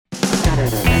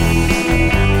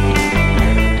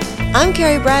I'm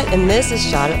Carrie Brett, and this is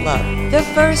Shot at Love, the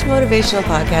first motivational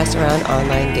podcast around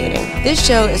online dating. This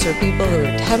show is for people who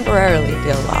temporarily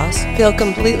feel lost, feel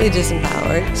completely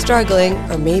disempowered, struggling,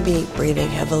 or maybe breathing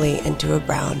heavily into a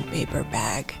brown paper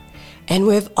bag. And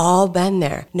we've all been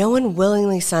there. No one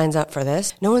willingly signs up for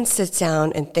this. No one sits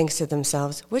down and thinks to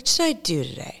themselves, what should I do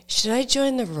today? Should I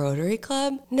join the Rotary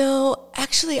Club? No,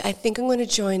 actually, I think I'm going to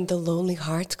join the Lonely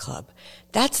Hearts Club.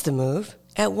 That's the move.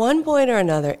 At one point or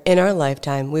another in our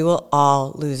lifetime, we will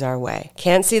all lose our way.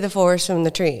 Can't see the forest from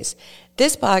the trees.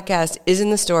 This podcast isn't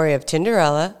the story of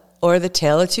Tinderella or the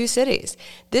Tale of Two Cities.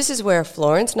 This is where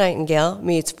Florence Nightingale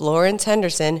meets Florence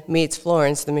Henderson meets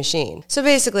Florence the Machine. So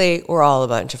basically, we're all a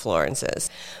bunch of Florences.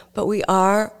 But we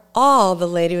are all the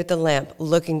lady with the lamp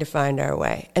looking to find our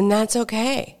way. And that's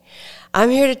okay. I'm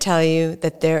here to tell you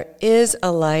that there is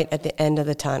a light at the end of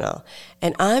the tunnel,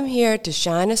 and I'm here to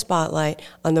shine a spotlight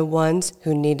on the ones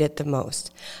who need it the most.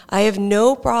 I have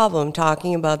no problem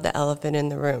talking about the elephant in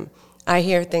the room. I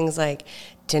hear things like,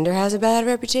 Tinder has a bad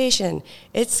reputation,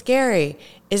 it's scary,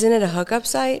 isn't it a hookup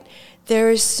site? There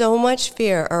is so much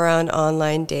fear around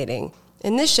online dating.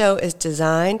 And this show is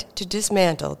designed to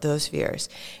dismantle those fears.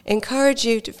 Encourage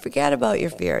you to forget about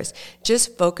your fears.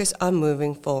 Just focus on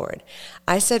moving forward.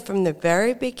 I said from the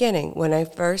very beginning when I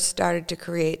first started to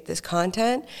create this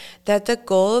content that the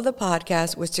goal of the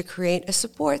podcast was to create a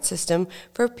support system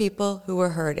for people who were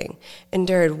hurting,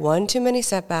 endured one too many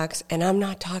setbacks, and I'm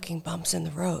not talking bumps in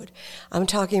the road. I'm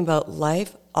talking about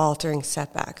life-altering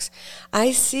setbacks.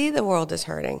 I see the world is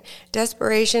hurting.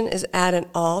 Desperation is at an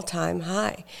all-time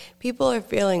high. People are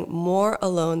feeling more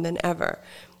alone than ever.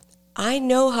 I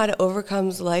know how to overcome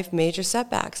life major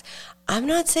setbacks. I'm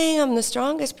not saying I'm the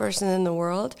strongest person in the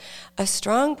world. A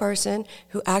strong person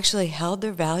who actually held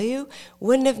their value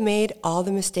wouldn't have made all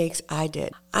the mistakes I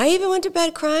did. I even went to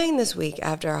bed crying this week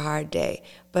after a hard day.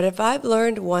 But if I've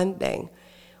learned one thing,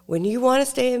 when you want to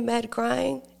stay in bed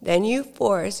crying, then you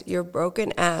force your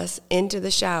broken ass into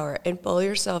the shower and pull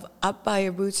yourself up by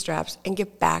your bootstraps and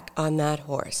get back on that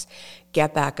horse.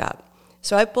 Get back up.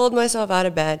 So I pulled myself out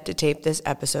of bed to tape this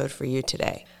episode for you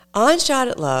today. On Shot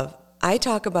at Love, I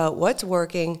talk about what's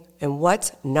working and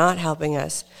what's not helping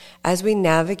us as we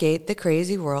navigate the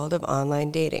crazy world of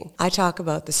online dating. I talk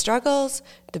about the struggles,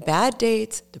 the bad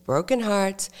dates, the broken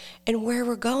hearts, and where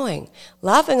we're going,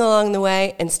 laughing along the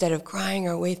way instead of crying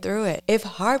our way through it. If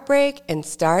heartbreak and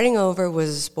starting over was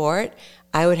a sport,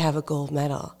 I would have a gold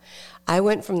medal. I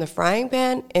went from the frying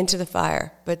pan into the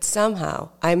fire, but somehow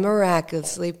I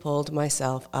miraculously pulled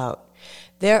myself out.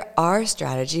 There are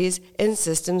strategies and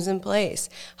systems in place,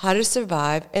 how to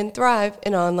survive and thrive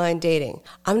in online dating.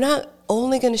 I'm not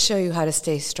only going to show you how to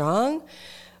stay strong,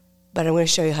 but I'm going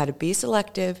to show you how to be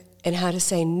selective and how to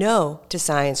say no to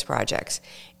science projects.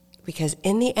 Because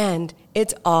in the end,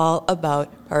 it's all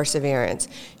about perseverance,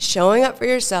 showing up for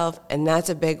yourself, and that's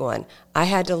a big one. I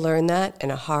had to learn that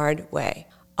in a hard way.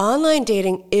 Online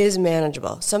dating is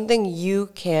manageable, something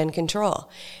you can control.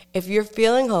 If you're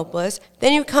feeling hopeless,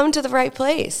 then you come to the right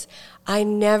place. I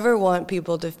never want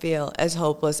people to feel as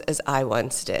hopeless as I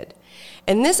once did.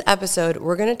 In this episode,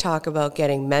 we're going to talk about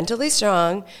getting mentally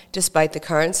strong despite the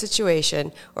current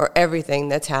situation or everything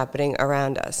that's happening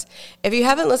around us. If you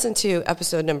haven't listened to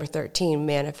episode number 13,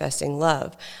 Manifesting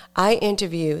Love, I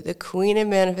interview the queen of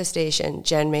manifestation,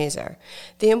 Jen Mazer.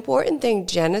 The important thing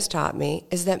Jen has taught me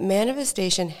is that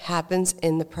manifestation happens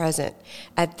in the present,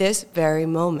 at this very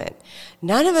moment.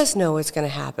 None of us know what's going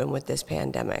to happen with this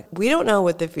pandemic. We don't know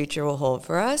what the future will hold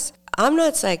for us. I'm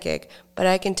not psychic, but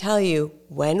I can tell you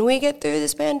when we get through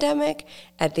this pandemic,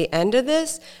 at the end of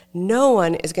this, no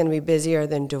one is going to be busier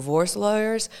than divorce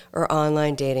lawyers or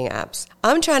online dating apps.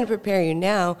 I'm trying to prepare you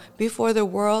now before the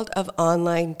world of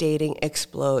online dating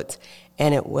explodes,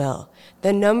 and it will.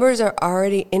 The numbers are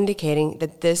already indicating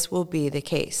that this will be the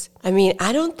case. I mean,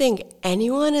 I don't think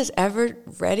anyone is ever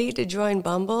ready to join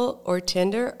Bumble or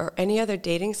Tinder or any other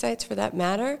dating sites for that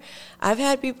matter. I've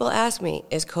had people ask me,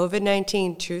 is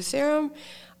COVID-19 truth serum?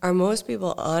 Are most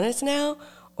people honest now?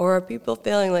 Or are people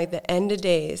feeling like the end of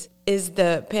days? Is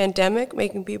the pandemic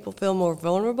making people feel more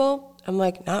vulnerable? I'm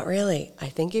like, not really. I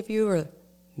think if you were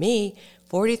me,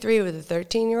 43 with a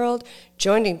 13-year-old,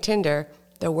 joining Tinder,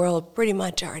 the world pretty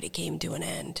much already came to an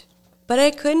end. But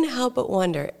I couldn't help but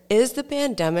wonder, is the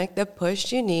pandemic the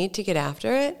push you need to get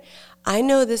after it? I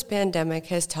know this pandemic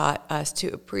has taught us to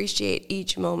appreciate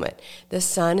each moment. The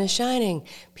sun is shining.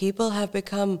 People have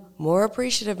become more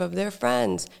appreciative of their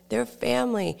friends, their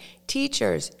family,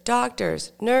 teachers,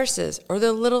 doctors, nurses, or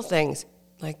the little things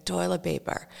like toilet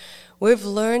paper. We've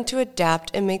learned to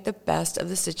adapt and make the best of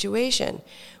the situation.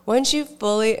 Once you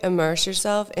fully immerse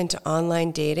yourself into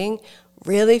online dating,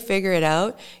 really figure it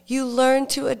out, you learn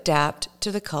to adapt to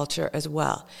the culture as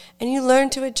well, and you learn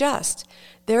to adjust.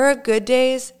 There are good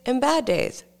days and bad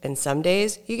days, and some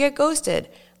days you get ghosted,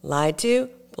 lied to,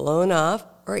 blown off,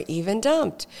 or even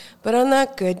dumped. But on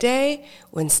that good day,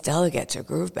 when Stella gets her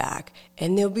groove back,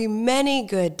 and there'll be many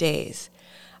good days,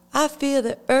 I feel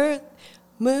the earth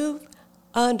move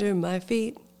under my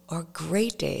feet, or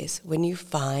great days when you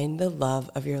find the love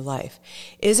of your life.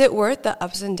 Is it worth the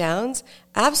ups and downs?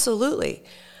 Absolutely.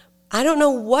 I don't know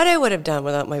what I would have done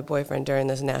without my boyfriend during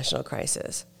this national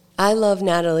crisis. I love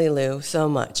Natalie Liu so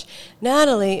much.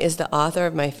 Natalie is the author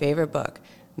of my favorite book,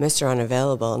 Mr.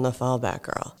 Unavailable and the Fallback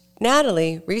Girl.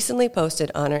 Natalie recently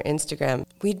posted on her Instagram,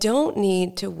 "We don't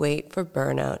need to wait for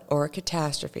burnout or a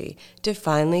catastrophe to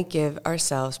finally give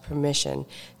ourselves permission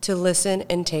to listen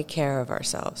and take care of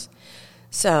ourselves."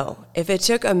 So, if it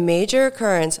took a major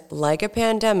occurrence like a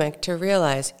pandemic to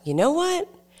realize, you know what?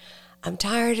 I'm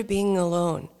tired of being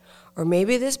alone. Or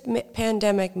maybe this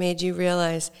pandemic made you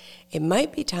realize it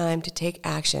might be time to take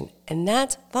action, and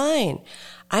that's fine.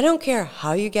 I don't care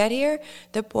how you get here.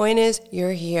 The point is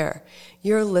you're here.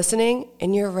 You're listening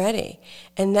and you're ready.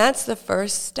 And that's the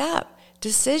first step,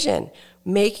 decision.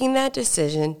 Making that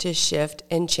decision to shift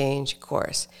and change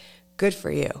course. Good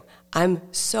for you. I'm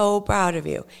so proud of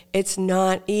you. It's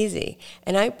not easy,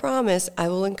 and I promise I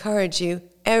will encourage you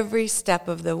every step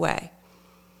of the way.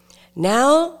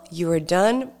 Now you are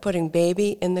done putting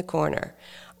baby in the corner.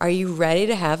 Are you ready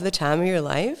to have the time of your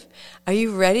life? Are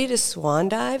you ready to swan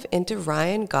dive into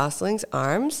Ryan Gosling's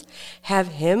arms? Have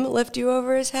him lift you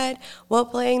over his head while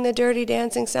playing the Dirty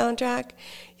Dancing soundtrack?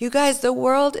 You guys, the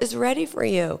world is ready for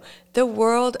you. The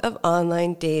world of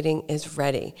online dating is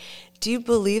ready. Do you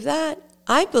believe that?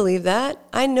 I believe that.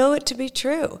 I know it to be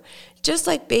true. Just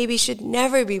like baby should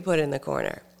never be put in the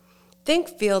corner. Think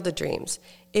Field of Dreams.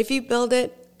 If you build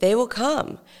it, they will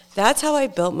come. That's how I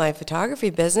built my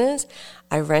photography business.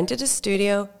 I rented a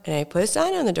studio and I put a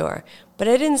sign on the door. But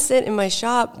I didn't sit in my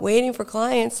shop waiting for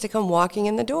clients to come walking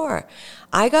in the door.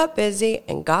 I got busy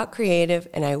and got creative,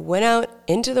 and I went out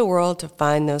into the world to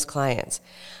find those clients.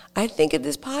 I think of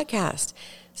this podcast.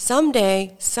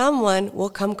 Someday, someone will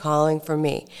come calling for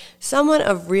me, someone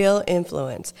of real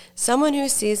influence, someone who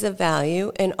sees the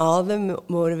value in all the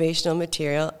motivational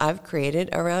material I've created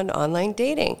around online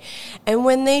dating. And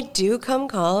when they do come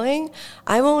calling,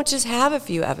 I won't just have a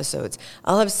few episodes.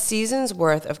 I'll have seasons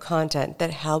worth of content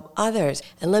that help others.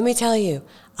 And let me tell you,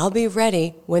 I'll be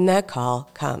ready when that call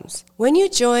comes. When you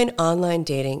join online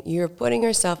dating, you're putting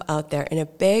yourself out there in a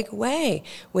big way,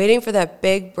 waiting for that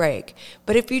big break.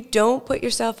 But if you don't put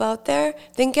yourself out there,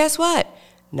 then guess what?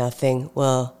 Nothing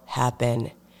will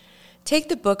happen. Take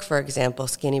the book, for example,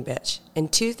 Skinny Bitch. In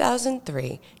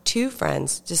 2003, two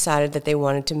friends decided that they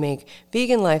wanted to make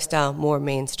vegan lifestyle more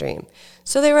mainstream.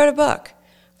 So they wrote a book.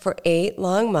 For 8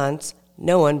 long months,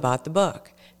 no one bought the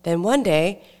book. Then one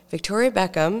day, Victoria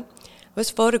Beckham was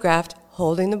photographed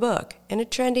holding the book in a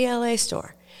trendy LA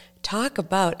store. Talk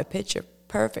about a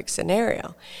picture-perfect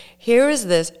scenario. Here is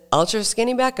this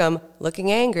ultra-skinny Beckham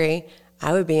looking angry.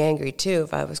 I would be angry too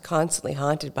if I was constantly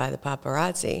haunted by the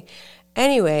paparazzi.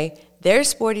 Anyway, there's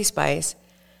Sporty Spice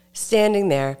standing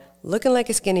there looking like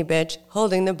a skinny bitch,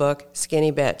 holding the book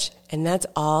Skinny Bitch. And that's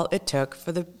all it took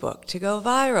for the book to go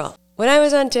viral. When I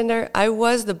was on Tinder, I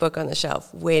was the book on the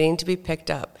shelf, waiting to be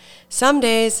picked up. Some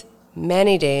days,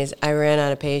 many days, I ran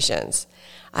out of patience.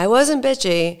 I wasn't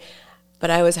bitchy, but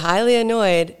I was highly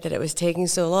annoyed that it was taking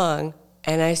so long,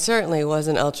 and I certainly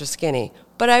wasn't ultra skinny,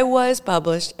 but I was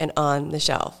published and on the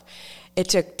shelf. It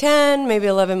took 10, maybe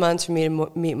 11 months for me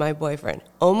to meet my boyfriend.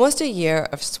 Almost a year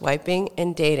of swiping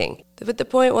and dating. But the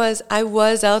point was, I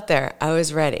was out there. I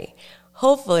was ready.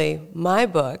 Hopefully, my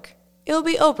book, it'll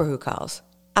be Oprah who calls.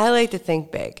 I like to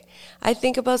think big. I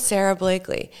think about Sarah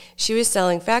Blakely. She was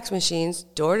selling fax machines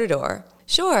door to door.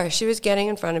 Sure, she was getting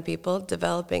in front of people,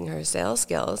 developing her sales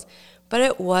skills, but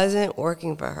it wasn't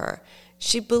working for her.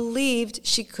 She believed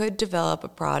she could develop a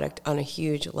product on a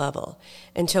huge level.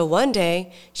 Until one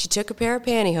day, she took a pair of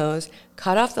pantyhose,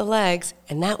 cut off the legs,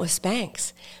 and that was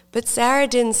Spanx. But Sarah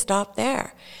didn't stop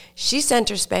there. She sent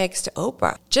her Spanx to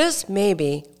Oprah. Just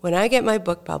maybe, when I get my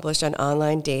book published on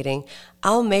online dating,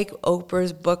 I'll make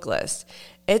Oprah's book list.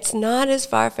 It's not as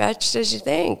far-fetched as you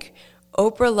think.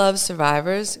 Oprah loves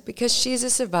survivors because she's a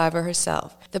survivor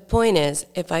herself. The point is,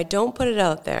 if I don't put it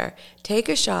out there, take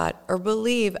a shot, or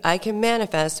believe I can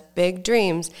manifest big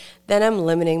dreams, then I'm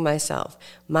limiting myself,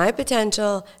 my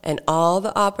potential, and all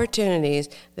the opportunities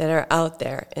that are out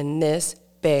there in this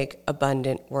big,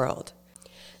 abundant world.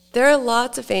 There are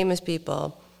lots of famous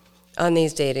people on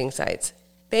these dating sites.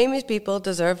 famous people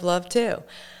deserve love too.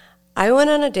 I went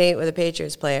on a date with a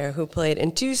Patriots player who played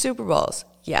in 2 Super Bowls.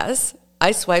 Yes,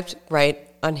 I swiped right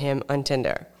on him on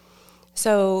Tinder.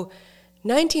 So,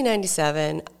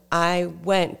 1997, I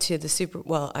went to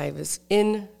I was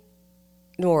in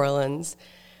New Orleans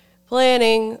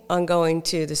planning on going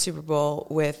to the Super Bowl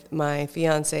with my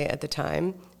fiance at the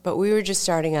time, but we were just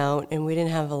starting out and we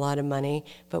didn't have a lot of money,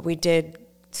 but we did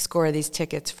score these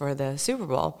tickets for the Super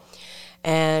Bowl.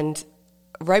 And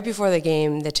right before the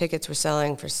game, the tickets were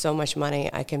selling for so much money,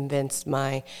 I convinced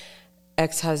my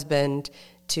ex-husband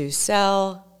to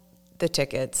sell the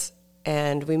tickets,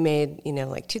 and we made,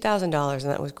 like $2,000,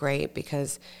 and that was great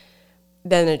because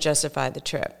then it justified the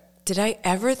trip. Did I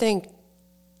ever think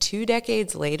 2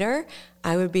 decades later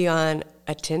I would be on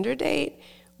a Tinder date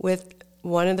with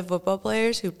one of the football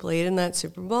players who played in that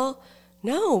Super Bowl?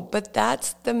 No, but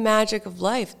that's the magic of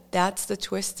life. That's the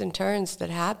twists and turns that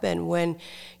happen when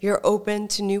you're open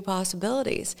to new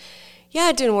possibilities. Yeah,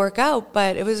 it didn't work out,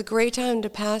 but it was a great time to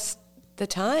pass the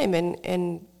time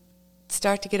and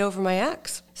start to get over my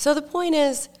ex. So the point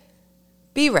is,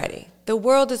 be ready. The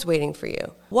world is waiting for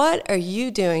you. What are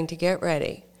you doing to get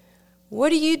ready?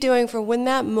 What are you doing for when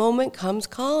that moment comes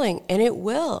calling? And it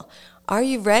will. Are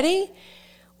you ready?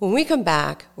 When we come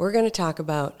back, we're going to talk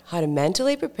about how to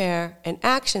mentally prepare and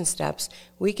action steps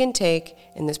we can take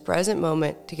in this present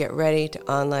moment to get ready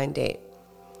to online date.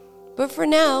 But for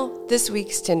now, this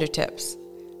week's Tinder tips.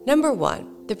 Number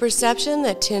 1, the perception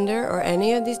that Tinder or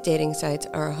any of these dating sites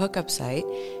are a hookup site,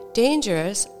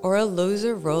 dangerous, or a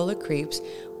loser roll of creeps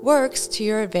works to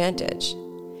your advantage.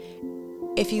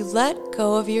 If you let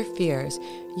go of your fears,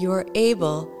 you are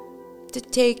able to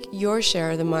take your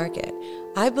share of the market.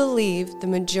 I believe the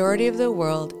majority of the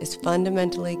world is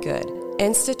fundamentally good,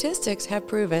 and statistics have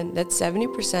proven that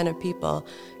 70% of people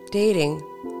dating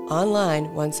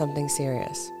online want something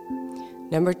serious.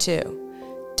 Number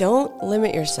 2, don't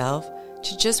limit yourself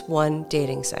to just one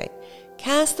dating site.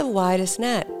 Cast the widest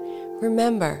net.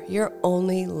 Remember, your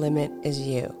only limit is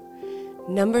you.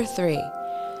 Number 3,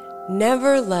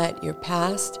 never let your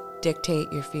past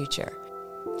dictate your future.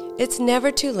 It's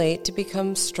never too late to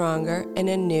become stronger and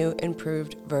a new,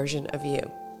 improved version of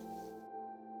you.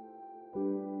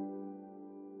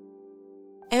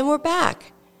 And we're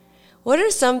back. What are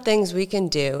some things we can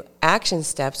do, action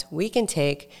steps we can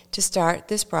take to start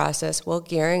this process while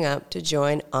gearing up to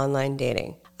join online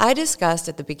dating? I discussed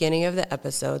at the beginning of the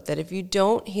episode that if you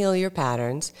don't heal your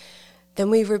patterns, then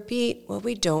we repeat what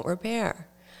we don't repair.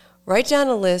 Write down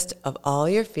a list of all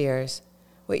your fears,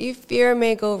 what you fear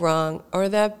may go wrong, or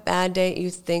that bad day you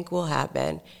think will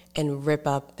happen, and rip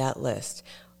up that list.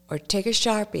 Or take a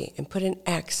Sharpie and put an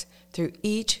X through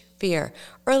each fear,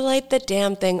 or light the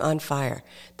damn thing on fire.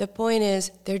 The point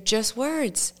is, they're just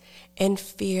words, and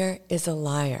fear is a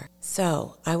liar.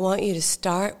 So, I want you to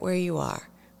start where you are.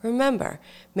 Remember,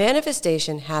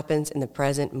 manifestation happens in the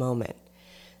present moment.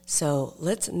 So,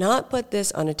 let's not put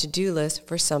this on a to-do list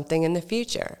for something in the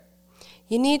future.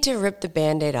 You need to rip the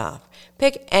Band-Aid off.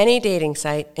 Pick any dating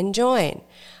site and join.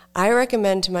 I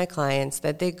recommend to my clients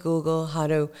that they Google how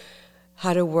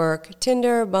to work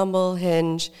Tinder, Bumble,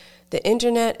 Hinge. The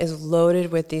internet is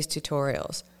loaded with these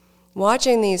tutorials.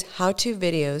 Watching these how-to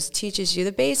videos teaches you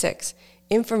the basics.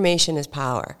 Information is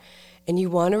power, and you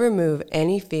want to remove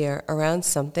any fear around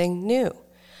something new.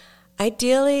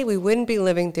 Ideally, we wouldn't be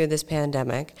living through this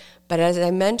pandemic, but as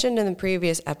I mentioned in the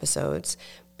previous episodes,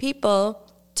 people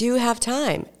do have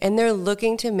time, and they're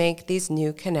looking to make these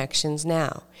new connections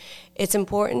now. It's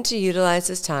important to utilize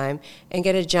this time and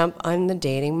get a jump on the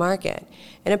dating market.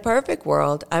 In a perfect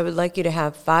world, I would like you to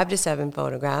have 5 to 7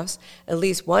 photographs, at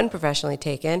least one professionally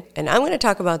taken, and I'm going to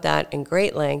talk about that in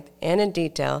great length and in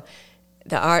detail,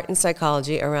 the art and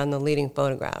psychology around the leading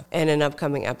photograph in an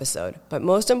upcoming episode. But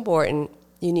most important,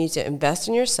 you need to invest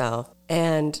in yourself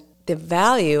and the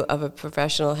value of a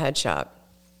professional headshot.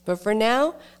 But for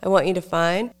now, I want you to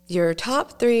find your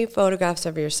top 3 photographs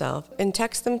of yourself and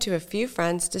text them to a few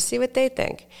friends to see what they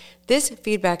think. This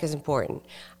feedback is important.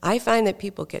 I find that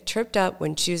people get tripped up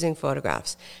when choosing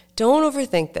photographs. Don't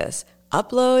overthink this.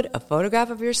 Upload a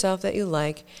photograph of yourself that you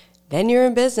like, then you're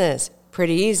in business.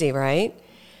 Pretty easy, right?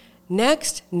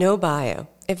 Next, no bio.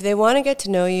 If they want to get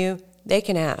to know you, they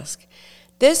can ask.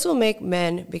 This will make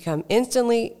men become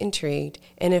instantly intrigued,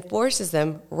 and it forces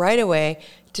them right away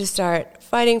to start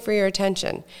fighting for your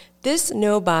attention. This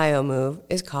no bio move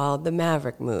is called the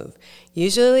maverick move,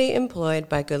 usually employed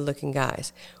by good-looking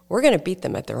guys. We're going to beat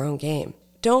them at their own game.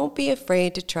 Don't be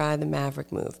afraid to try the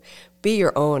maverick move. Be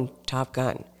your own Top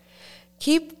Gun.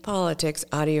 Keep politics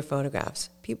out of your photographs.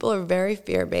 People are very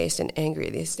fear-based and angry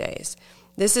these days.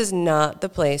 This is not the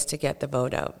place to get the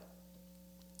vote out.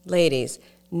 Ladies,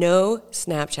 no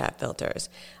Snapchat filters.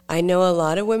 I know a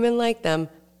lot of women like them,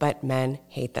 but men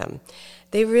hate them.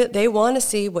 They want to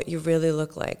see what you really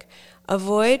look like.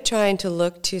 Avoid trying to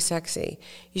look too sexy.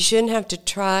 You shouldn't have to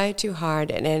try too hard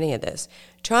at any of this.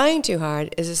 Trying too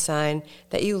hard is a sign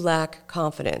that you lack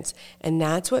confidence, and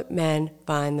that's what men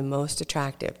find the most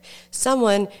attractive.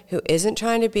 Someone who isn't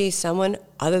trying to be someone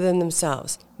other than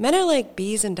themselves. Men are like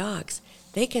bees and dogs.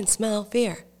 They can smell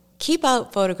fear. Keep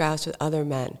out photographs with other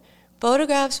men.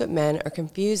 Photographs with men are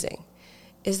confusing.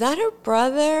 Is that her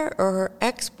brother or her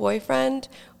ex-boyfriend?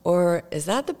 Or is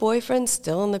that the boyfriend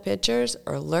still in the pictures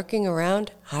or lurking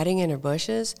around, hiding in her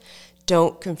bushes?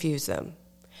 Don't confuse them.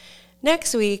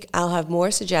 Next week, I'll have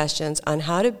more suggestions on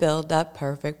how to build that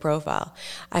perfect profile.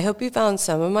 I hope you found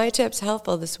some of my tips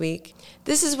helpful this week.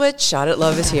 This is what Shot at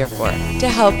Love is here for, to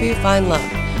help you find love.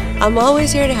 I'm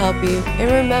always here to help you,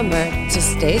 and remember to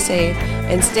stay safe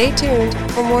and stay tuned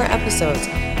for more episodes.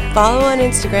 Follow on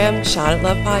Instagram, Shot at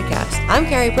Love Podcast. I'm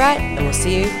Carrie Brett, and we'll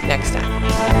see you next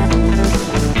time.